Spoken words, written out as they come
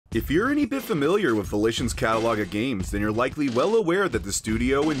If you're any bit familiar with Volition's catalog of games, then you're likely well aware that the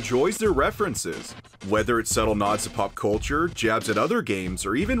studio enjoys their references. Whether it's subtle nods to pop culture, jabs at other games,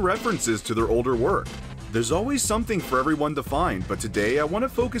 or even references to their older work. There's always something for everyone to find, but today I want to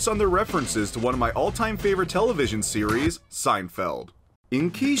focus on their references to one of my all-time favorite television series, Seinfeld. In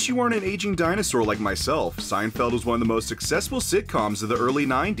case you aren't an aging dinosaur like myself, Seinfeld was one of the most successful sitcoms of the early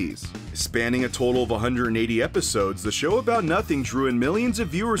 90s. Spanning a total of 180 episodes, the show about nothing drew in millions of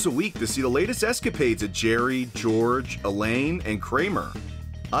viewers a week to see the latest escapades of Jerry, George, Elaine, and Kramer.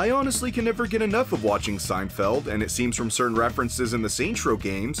 I honestly can never get enough of watching Seinfeld, and it seems from certain references in the Saints Row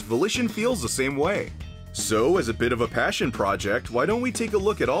games, Volition feels the same way. So, as a bit of a passion project, why don't we take a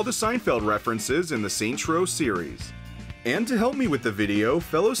look at all the Seinfeld references in the Saints Row series? And to help me with the video,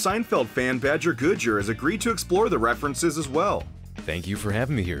 fellow Seinfeld fan Badger Goodger has agreed to explore the references as well. Thank you for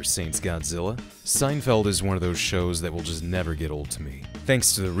having me here, Saints Godzilla. Seinfeld is one of those shows that will just never get old to me.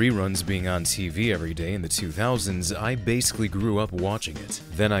 Thanks to the reruns being on TV every day in the 2000s, I basically grew up watching it.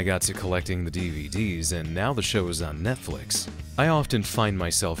 Then I got to collecting the DVDs, and now the show is on Netflix. I often find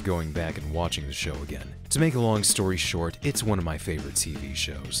myself going back and watching the show again. To make a long story short, it's one of my favorite TV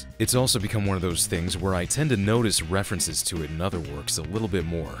shows. It's also become one of those things where I tend to notice references to it in other works a little bit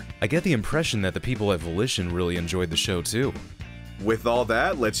more. I get the impression that the people at Volition really enjoyed the show too. With all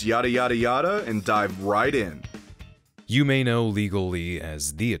that, let's yada yada yada and dive right in. You may know Legal Lee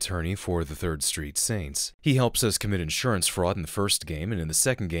as the attorney for the 3rd Street Saints. He helps us commit insurance fraud in the first game, and in the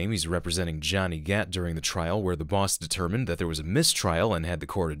second game he's representing Johnny Gat during the trial where the boss determined that there was a mistrial and had the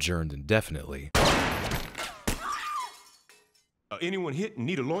court adjourned indefinitely. Anyone hit and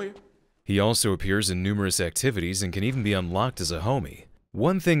need a lawyer? He also appears in numerous activities and can even be unlocked as a homie.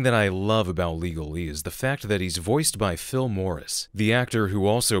 One thing that I love about Legal Lee is the fact that he's voiced by Phil Morris, the actor who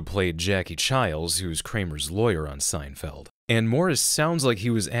also played Jackie Childs, who's Kramer's lawyer on Seinfeld. And Morris sounds like he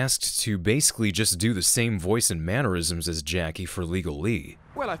was asked to basically just do the same voice and mannerisms as Jackie for Legal Lee.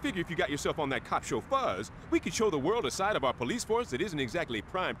 Well, I figure if you got yourself on that cop show Fuzz, we could show the world a side of our police force that isn't exactly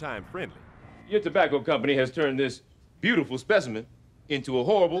primetime friendly. Your tobacco company has turned this beautiful specimen into a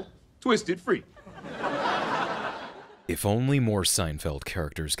horrible, twisted freak. If only more Seinfeld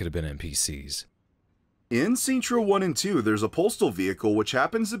characters could have been NPCs. In Saints Row 1 and 2, there's a postal vehicle which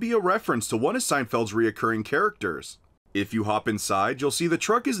happens to be a reference to one of Seinfeld's reoccurring characters. If you hop inside, you'll see the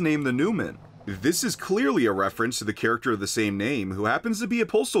truck is named the Newman. This is clearly a reference to the character of the same name, who happens to be a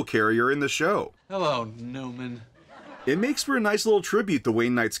postal carrier in the show. Hello, Newman. It makes for a nice little tribute to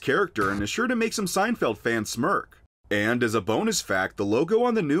Wayne Knight's character and is sure to make some Seinfeld fans smirk. And as a bonus fact, the logo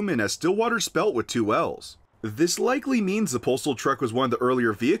on the Newman has Stillwater spelt with 2 L's. This likely means the postal truck was one of the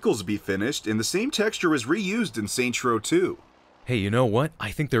earlier vehicles to be finished, and the same texture was reused in Saints Row 2. Hey, you know what?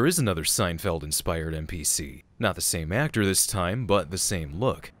 I think there is another Seinfeld-inspired NPC. Not the same actor this time, but the same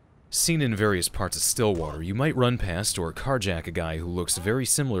look. Seen in various parts of Stillwater, you might run past or carjack a guy who looks very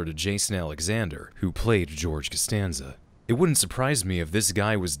similar to Jason Alexander, who played George Costanza. It wouldn't surprise me if this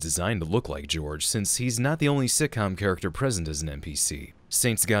guy was designed to look like George, since he's not the only sitcom character present as an NPC.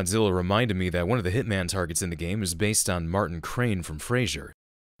 Saints Godzilla reminded me that one of the hitman targets in the game is based on Martin Crane from Frasier.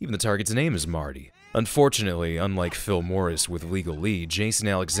 Even the target's name is Marty. Unfortunately, unlike Phil Morris with Legal Lee, Jason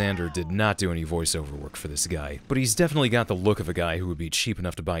Alexander did not do any voiceover work for this guy, but he's definitely got the look of a guy who would be cheap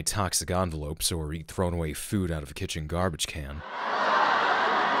enough to buy toxic envelopes or eat thrown away food out of a kitchen garbage can.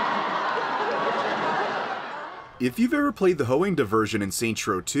 If you've ever played the hoeing diversion in Saints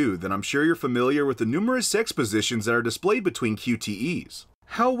Row 2, then I'm sure you're familiar with the numerous sex positions that are displayed between QTEs.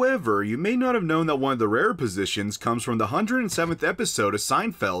 However, you may not have known that one of the rare positions comes from the 107th episode of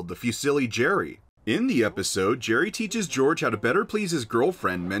Seinfeld, The Fusilli Jerry. In the episode, Jerry teaches George how to better please his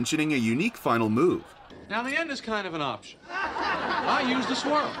girlfriend, mentioning a unique final move. Now, the end is kind of an option. I use the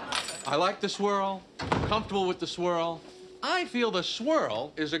swirl. I like the swirl, comfortable with the swirl. I feel the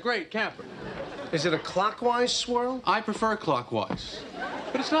swirl is a great camper. Is it a clockwise swirl? I prefer clockwise,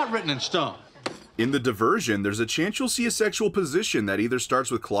 but it's not written in stone. In the diversion, there's a chance you'll see a sexual position that either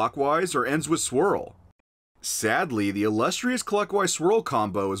starts with clockwise or ends with swirl. Sadly, the illustrious clockwise swirl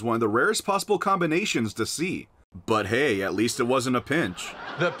combo is one of the rarest possible combinations to see. But hey, at least it wasn't a pinch.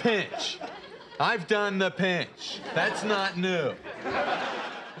 The pinch. I've done the pinch. That's not new.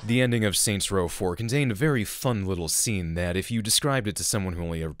 The ending of Saints Row 4 contained a very fun little scene that, if you described it to someone who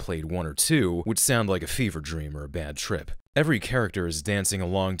only ever played 1 or 2, would sound like a fever dream or a bad trip. Every character is dancing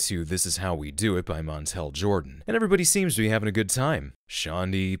along to This Is How We Do It by Montel Jordan, and everybody seems to be having a good time.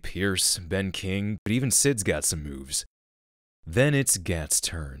 Shaundi, Pierce, Ben King, but even Sid's got some moves. Then it's Gat's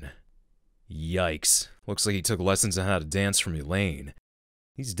turn. Yikes. Looks like he took lessons on how to dance from Elaine.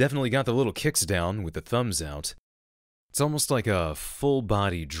 He's definitely got the little kicks down with the thumbs out. It's almost like a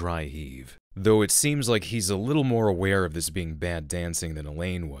full-body dry heave. Though it seems like he's a little more aware of this being bad dancing than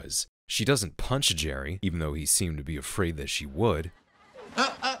Elaine was. She doesn't punch Jerry, even though he seemed to be afraid that she would.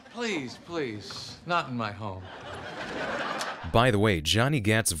 Please, please, not in my home. By the way, Johnny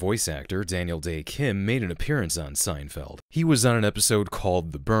Gat's voice actor, Daniel Day Kim, made an appearance on Seinfeld. He was on an episode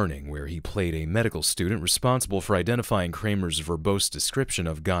called The Burning, where he played a medical student responsible for identifying Kramer's verbose description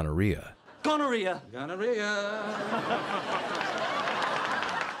of gonorrhea. Gonorrhea!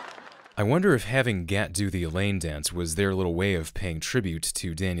 I wonder if having Gat do the Elaine dance was their little way of paying tribute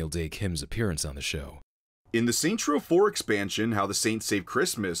to Daniel Day Kim's appearance on the show. In the Saints Row 4 expansion, How the Saints Save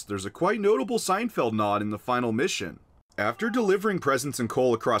Christmas, there's a quite notable Seinfeld nod in the final mission. After delivering presents and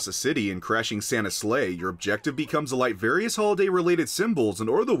coal across a city and crashing Santa's sleigh, your objective becomes to light various holiday-related symbols and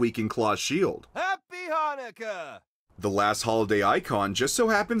or the weakened Claus shield. Happy Hanukkah! The last holiday icon just so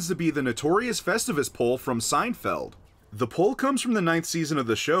happens to be the notorious Festivus pole from Seinfeld. The pole comes from the 9th season of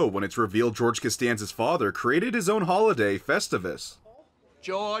the show when it's revealed George Costanza's father created his own holiday, Festivus.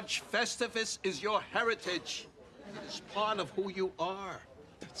 George, Festivus is your heritage. It's part of who you are.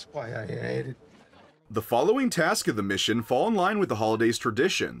 That's why I hate it. The following tasks of the mission fall in line with the holiday's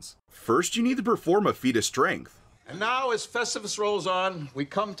traditions. First, you need to perform a feat of strength. And now, as Festivus rolls on, we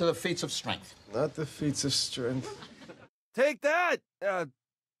come to the feats of strength. Not the feats of strength. Take that,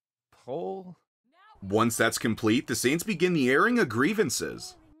 pole. Once that's complete, the Saints begin the airing of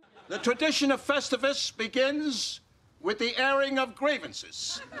grievances. The tradition of Festivus begins with the airing of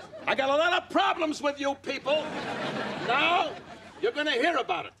grievances. I got a lot of problems with you people. Now, you're gonna hear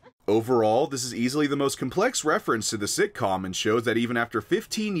about it. Overall, this is easily the most complex reference to the sitcom and shows that even after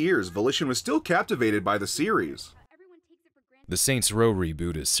 15 years, Volition was still captivated by the series. The Saints Row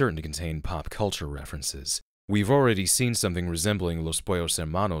reboot is certain to contain pop culture references. We've already seen something resembling Los Pollos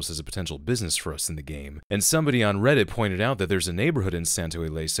Hermanos as a potential business for us in the game, and somebody on Reddit pointed out that there's a neighborhood in Santo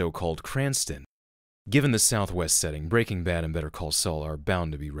Ileso called Cranston. Given the Southwest setting, Breaking Bad and Better Call Saul are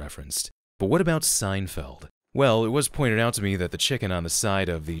bound to be referenced. But what about Seinfeld? Well, it was pointed out to me that the chicken on the side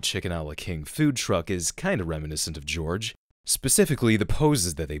of the Chicken a la King food truck is kinda reminiscent of George. Specifically, the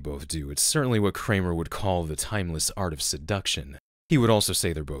poses that they both do. It's certainly what Kramer would call the timeless art of seduction. He would also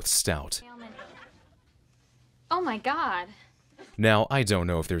say they're both stout. Oh my god. Now, I don't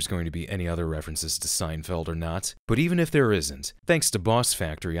know if there's going to be any other references to Seinfeld or not, but even if there isn't, thanks to Boss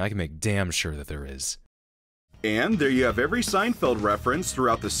Factory, I can make damn sure that there is. And there you have every Seinfeld reference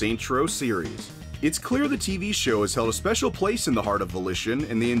throughout the Saints Row series. It's clear the TV show has held a special place in the heart of Volition,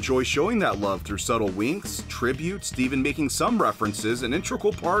 and they enjoy showing that love through subtle winks, tributes, even making some references an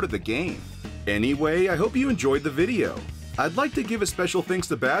integral part of the game. Anyway, I hope you enjoyed the video. I'd like to give a special thanks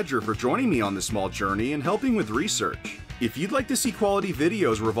to Badger for joining me on this small journey and helping with research. If you'd like to see quality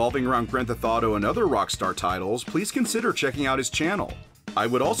videos revolving around Grand Theft Auto and other Rockstar titles, please consider checking out his channel. I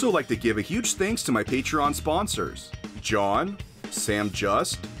would also like to give a huge thanks to my Patreon sponsors: John, Sam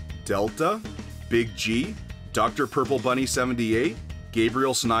Just, Delta, Big G, Dr. Purple Bunny 78,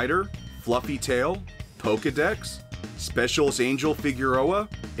 Gabriel Snyder, Fluffy Tail, Pokedex, Specials Angel Figueroa,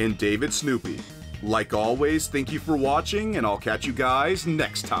 and David Snoopy. Like always, thank you for watching, and I'll catch you guys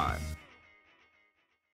next time.